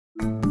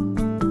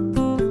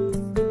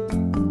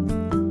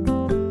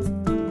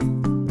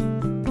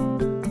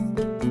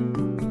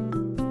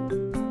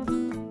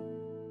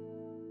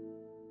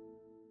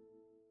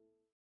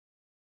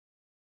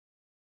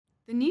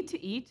need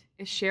to eat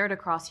is shared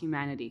across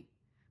humanity,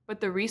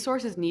 but the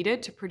resources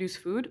needed to produce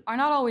food are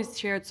not always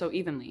shared so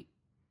evenly.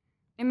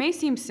 It may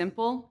seem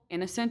simple,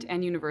 innocent,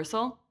 and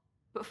universal,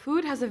 but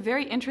food has a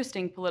very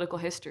interesting political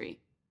history.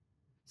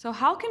 So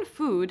how can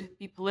food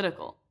be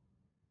political?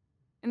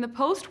 In the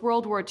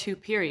post-World War II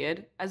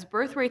period, as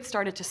birth rates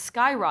started to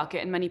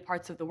skyrocket in many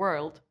parts of the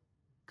world,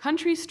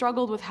 countries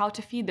struggled with how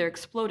to feed their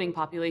exploding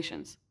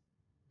populations.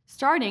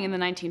 Starting in the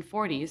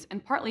 1940s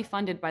and partly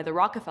funded by the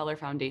Rockefeller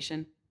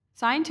Foundation,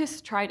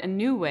 scientists tried a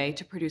new way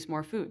to produce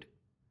more food.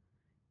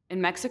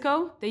 In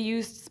Mexico, they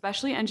used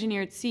specially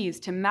engineered seeds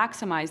to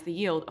maximize the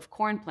yield of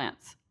corn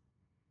plants.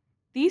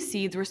 These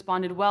seeds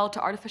responded well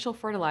to artificial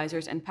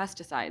fertilizers and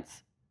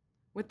pesticides.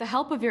 With the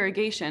help of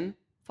irrigation,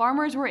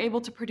 farmers were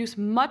able to produce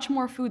much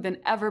more food than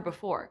ever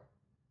before.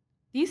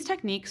 These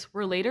techniques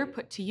were later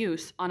put to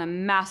use on a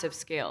massive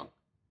scale.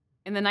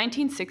 In the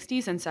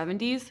 1960s and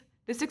 70s,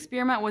 this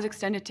experiment was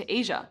extended to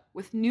Asia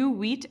with new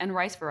wheat and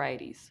rice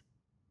varieties.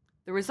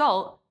 The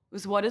result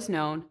was what is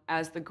known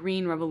as the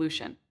Green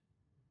Revolution.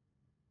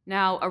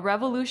 Now, a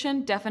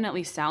revolution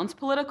definitely sounds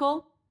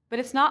political, but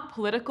it's not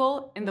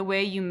political in the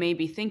way you may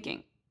be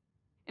thinking.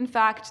 In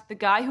fact, the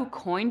guy who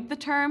coined the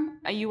term,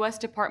 a US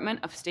Department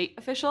of State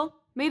official,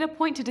 made a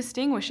point to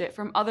distinguish it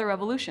from other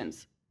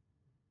revolutions.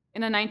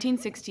 In a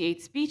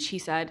 1968 speech, he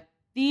said,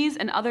 "These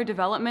and other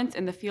developments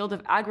in the field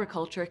of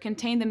agriculture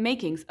contain the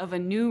makings of a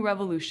new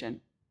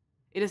revolution.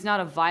 It is not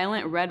a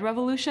violent red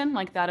revolution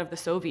like that of the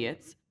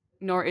Soviets,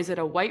 nor is it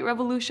a white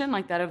revolution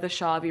like that of the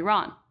Shah of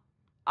Iran.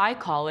 I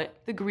call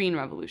it the Green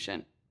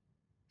Revolution."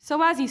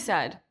 So as he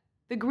said,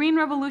 the Green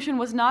Revolution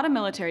was not a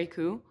military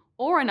coup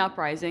or an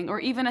uprising or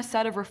even a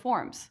set of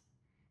reforms.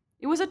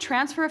 It was a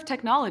transfer of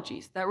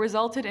technologies that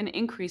resulted in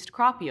increased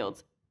crop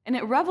yields, and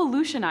it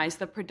revolutionized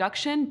the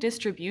production,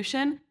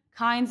 distribution,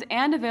 kinds,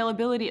 and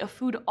availability of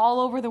food all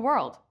over the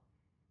world.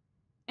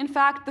 In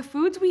fact, the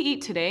foods we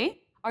eat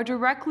today are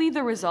directly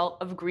the result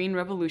of Green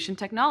Revolution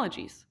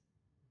technologies.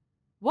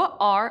 What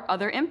are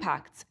other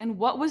impacts, and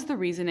what was the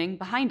reasoning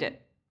behind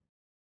it?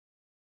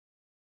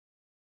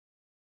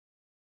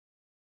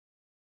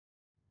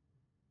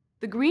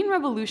 The Green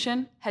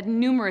Revolution had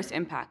numerous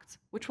impacts,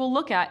 which we'll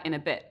look at in a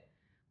bit.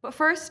 But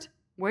first,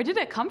 where did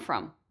it come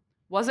from?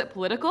 Was it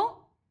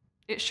political?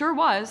 It sure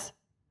was.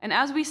 And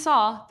as we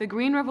saw, the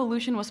Green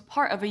Revolution was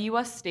part of a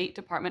US State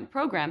Department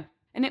program,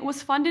 and it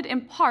was funded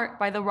in part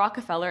by the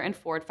Rockefeller and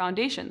Ford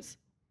Foundations.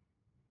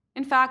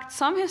 In fact,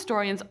 some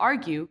historians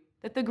argue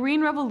that the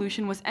Green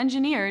Revolution was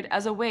engineered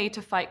as a way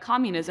to fight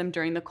communism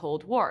during the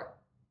Cold War.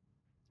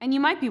 And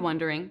you might be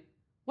wondering,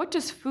 what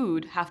does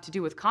food have to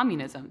do with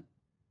communism?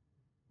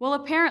 Well,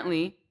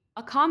 apparently,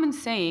 a common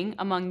saying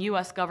among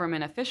US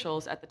government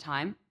officials at the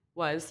time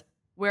was,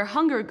 "Where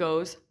hunger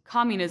goes,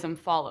 communism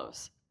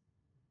follows."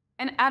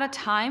 And at a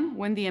time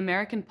when the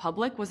American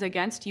public was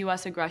against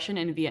US aggression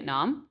in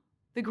Vietnam,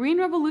 the Green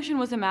Revolution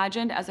was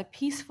imagined as a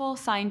peaceful,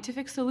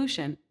 scientific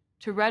solution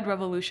to red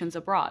revolutions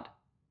abroad.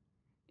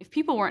 If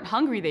people weren't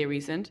hungry, they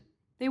reasoned,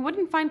 they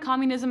wouldn't find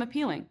communism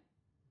appealing.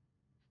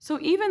 So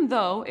even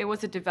though it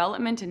was a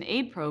development and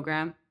aid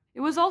program, it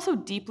was also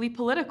deeply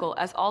political,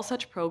 as all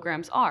such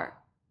programs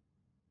are.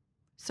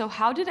 So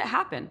how did it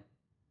happen?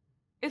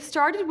 It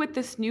started with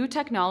this new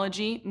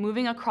technology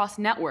moving across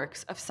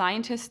networks of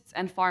scientists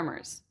and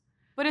farmers.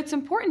 But it's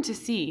important to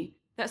see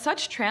that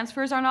such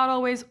transfers are not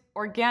always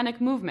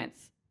organic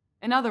movements.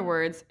 In other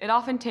words, it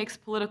often takes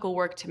political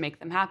work to make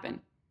them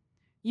happen.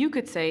 You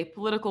could say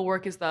political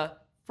work is the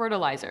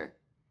fertilizer.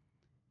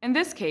 In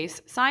this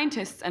case,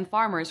 scientists and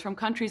farmers from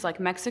countries like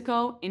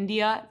Mexico,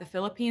 India, the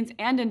Philippines,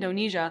 and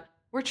Indonesia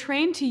were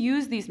trained to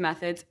use these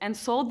methods and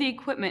sold the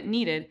equipment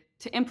needed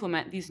to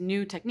implement these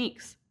new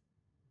techniques.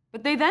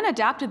 But they then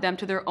adapted them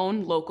to their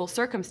own local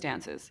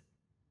circumstances.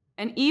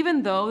 And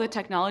even though the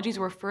technologies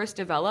were first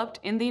developed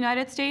in the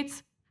United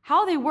States,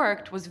 how they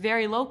worked was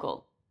very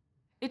local.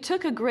 It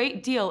took a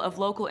great deal of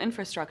local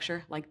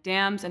infrastructure, like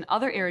dams and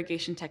other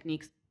irrigation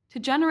techniques, to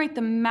generate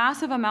the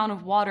massive amount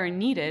of water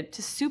needed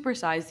to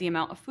supersize the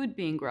amount of food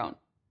being grown.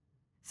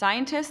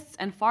 Scientists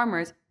and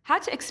farmers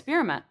had to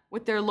experiment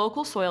with their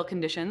local soil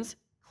conditions,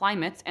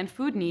 climates, and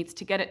food needs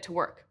to get it to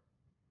work.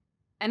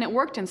 And it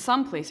worked in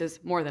some places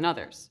more than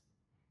others.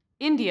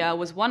 India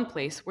was one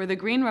place where the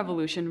Green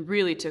Revolution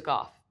really took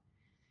off.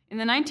 In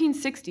the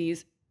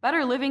 1960s,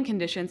 better living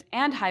conditions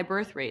and high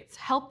birth rates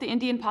helped the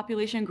Indian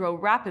population grow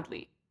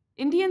rapidly.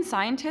 Indian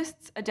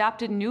scientists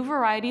adapted new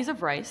varieties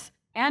of rice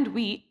and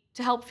wheat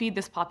to help feed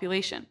this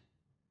population.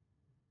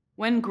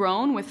 When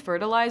grown with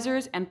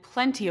fertilizers and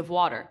plenty of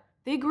water,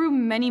 they grew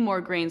many more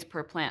grains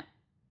per plant.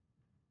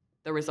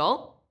 The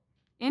result?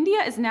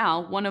 India is now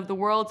one of the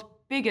world's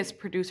biggest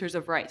producers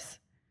of rice.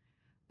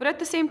 But at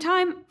the same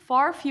time,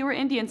 far fewer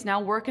Indians now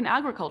work in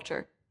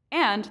agriculture,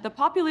 and the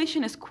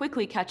population is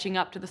quickly catching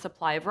up to the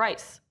supply of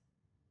rice.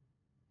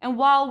 And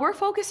while we're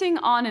focusing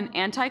on an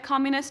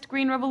anti-communist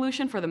Green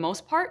Revolution for the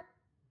most part,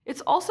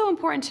 it's also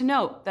important to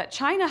note that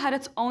China had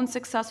its own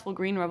successful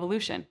Green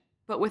Revolution,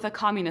 but with a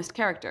communist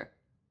character.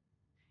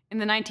 In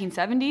the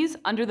 1970s,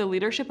 under the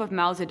leadership of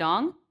Mao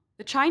Zedong,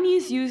 The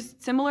Chinese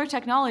used similar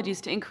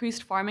technologies to increase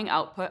farming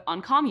output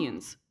on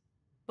communes.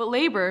 But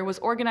labor was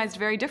organized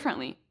very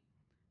differently.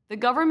 The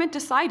government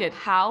decided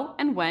how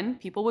and when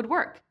people would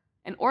work,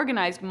 and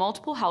organized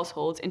multiple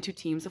households into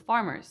teams of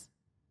farmers.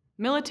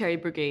 Military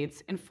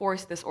brigades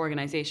enforced this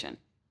organization.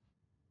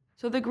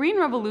 So the Green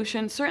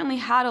Revolution certainly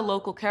had a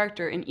local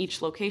character in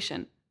each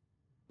location.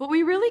 But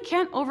we really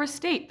can't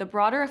overstate the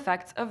broader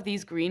effects of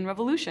these green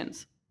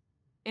revolutions.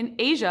 In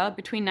Asia,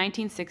 between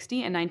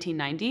 1960 and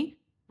 1990,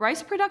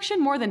 rice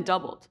production more than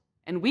doubled,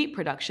 and wheat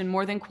production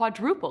more than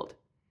quadrupled.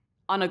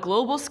 On a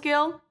global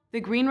scale, the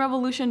Green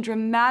Revolution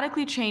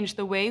dramatically changed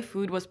the way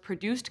food was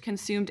produced,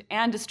 consumed,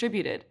 and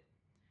distributed.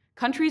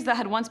 Countries that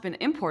had once been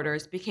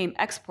importers became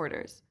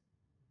exporters.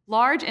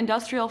 Large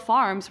industrial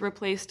farms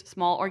replaced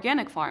small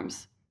organic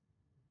farms.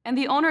 And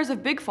the owners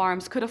of big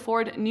farms could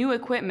afford new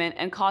equipment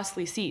and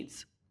costly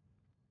seeds.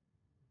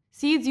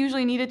 Seeds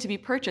usually needed to be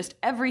purchased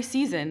every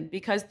season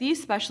because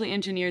these specially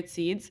engineered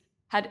seeds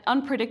had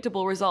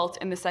unpredictable results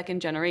in the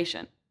second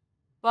generation.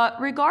 But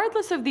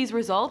regardless of these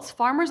results,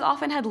 farmers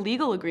often had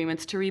legal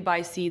agreements to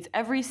rebuy seeds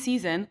every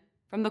season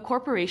from the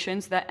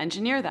corporations that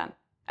engineer them,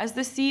 as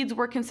the seeds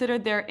were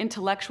considered their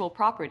intellectual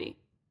property.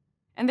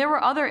 And there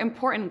were other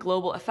important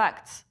global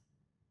effects.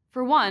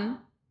 For one,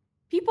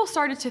 people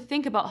started to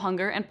think about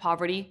hunger and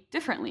poverty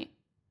differently.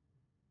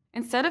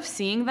 Instead of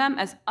seeing them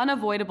as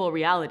unavoidable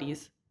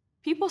realities,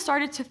 people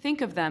started to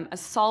think of them as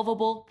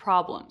solvable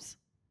problems.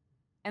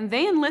 And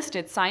they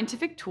enlisted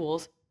scientific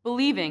tools,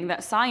 believing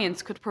that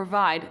science could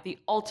provide the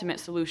ultimate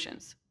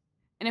solutions.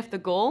 And if the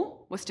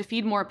goal was to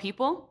feed more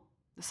people,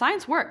 the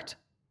science worked.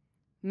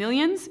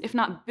 Millions, if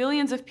not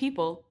billions of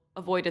people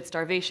avoided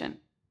starvation,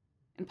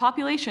 and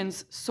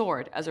populations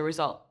soared as a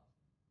result.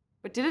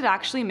 But did it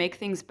actually make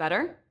things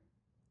better?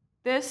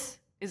 This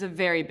is a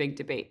very big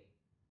debate.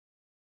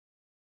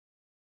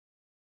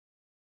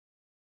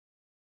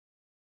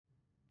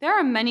 There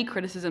are many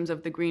criticisms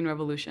of the Green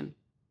Revolution,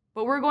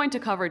 but we're going to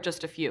cover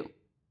just a few.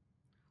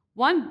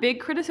 One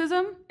big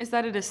criticism is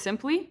that it is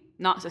simply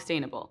not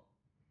sustainable.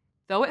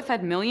 Though it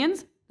fed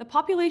millions, the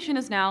population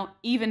is now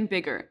even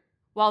bigger,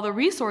 while the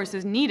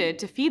resources needed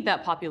to feed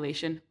that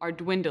population are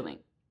dwindling.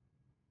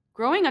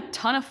 Growing a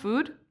ton of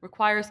food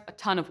requires a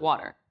ton of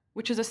water,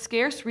 which is a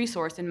scarce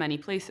resource in many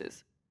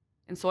places,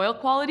 and soil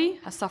quality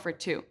has suffered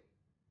too.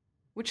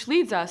 Which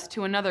leads us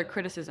to another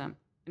criticism: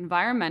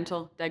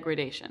 environmental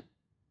degradation.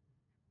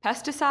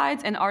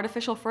 Pesticides and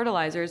artificial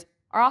fertilizers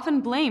are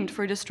often blamed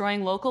for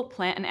destroying local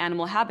plant and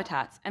animal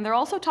habitats, and they're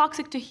also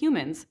toxic to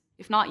humans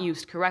if not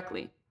used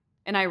correctly.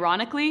 And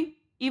ironically,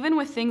 even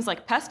with things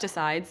like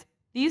pesticides,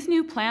 these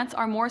new plants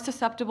are more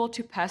susceptible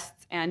to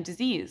pests and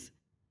disease.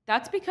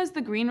 That's because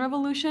the Green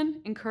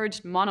Revolution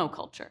encouraged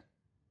monoculture.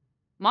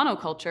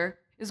 Monoculture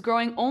is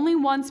growing only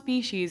one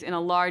species in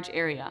a large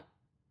area.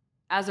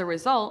 As a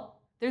result,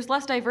 there's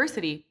less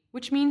diversity,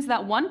 which means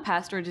that one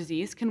pest or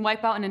disease can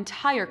wipe out an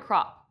entire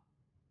crop.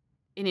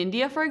 In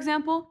India, for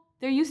example,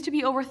 there used to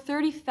be over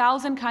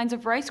 30,000 kinds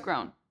of rice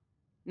grown.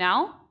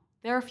 Now,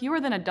 there are fewer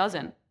than a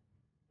dozen.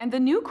 And the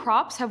new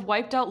crops have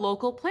wiped out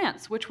local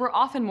plants, which were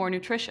often more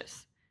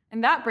nutritious.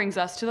 And that brings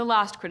us to the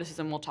last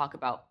criticism we'll talk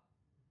about.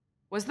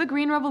 Was the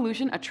Green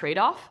Revolution a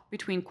trade-off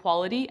between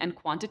quality and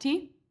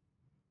quantity?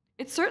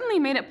 It certainly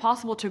made it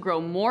possible to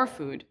grow more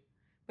food,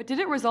 but did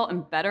it result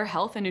in better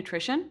health and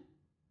nutrition?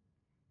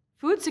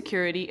 Food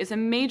security is a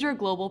major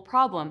global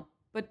problem,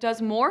 but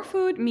does more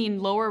food mean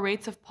lower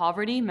rates of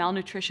poverty,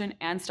 malnutrition,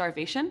 and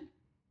starvation?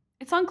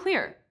 It's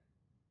unclear.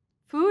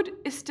 Food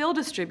is still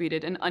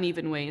distributed in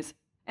uneven ways,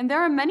 and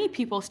there are many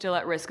people still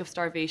at risk of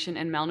starvation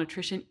and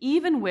malnutrition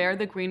even where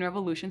the Green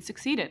Revolution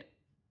succeeded.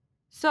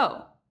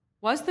 So,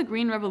 was the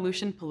Green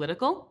Revolution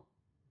political?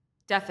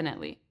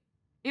 Definitely.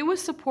 It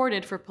was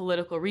supported for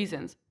political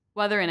reasons,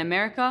 whether in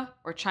America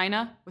or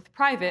China, with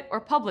private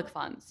or public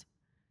funds.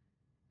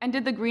 And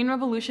did the Green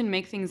Revolution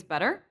make things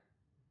better?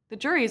 The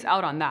jury is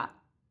out on that.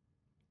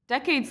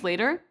 Decades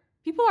later,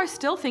 people are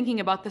still thinking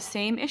about the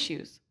same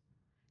issues.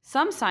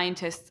 Some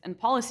scientists and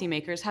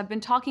policymakers have been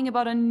talking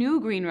about a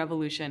new Green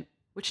Revolution,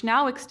 which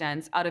now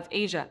extends out of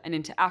Asia and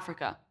into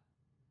Africa.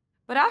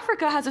 But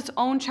Africa has its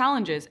own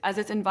challenges as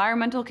its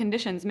environmental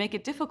conditions make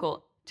it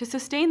difficult to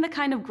sustain the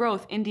kind of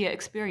growth India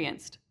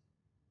experienced.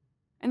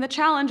 And the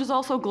challenge is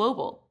also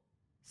global.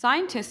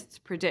 Scientists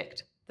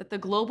predict that the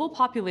global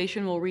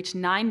population will reach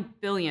 9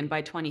 billion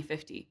by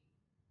 2050.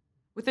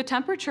 With the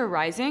temperature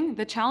rising,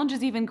 the challenge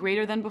is even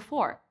greater than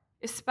before,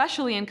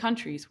 especially in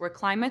countries where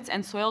climates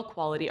and soil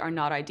quality are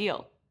not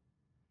ideal.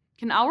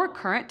 Can our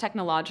current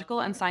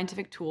technological and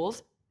scientific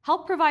tools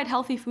help provide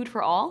healthy food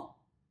for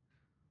all?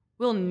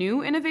 Will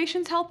new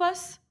innovations help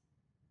us?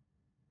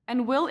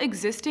 And will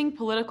existing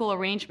political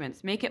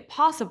arrangements make it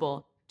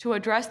possible to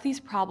address these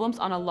problems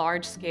on a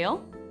large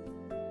scale?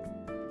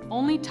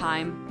 Only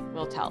time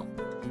will tell.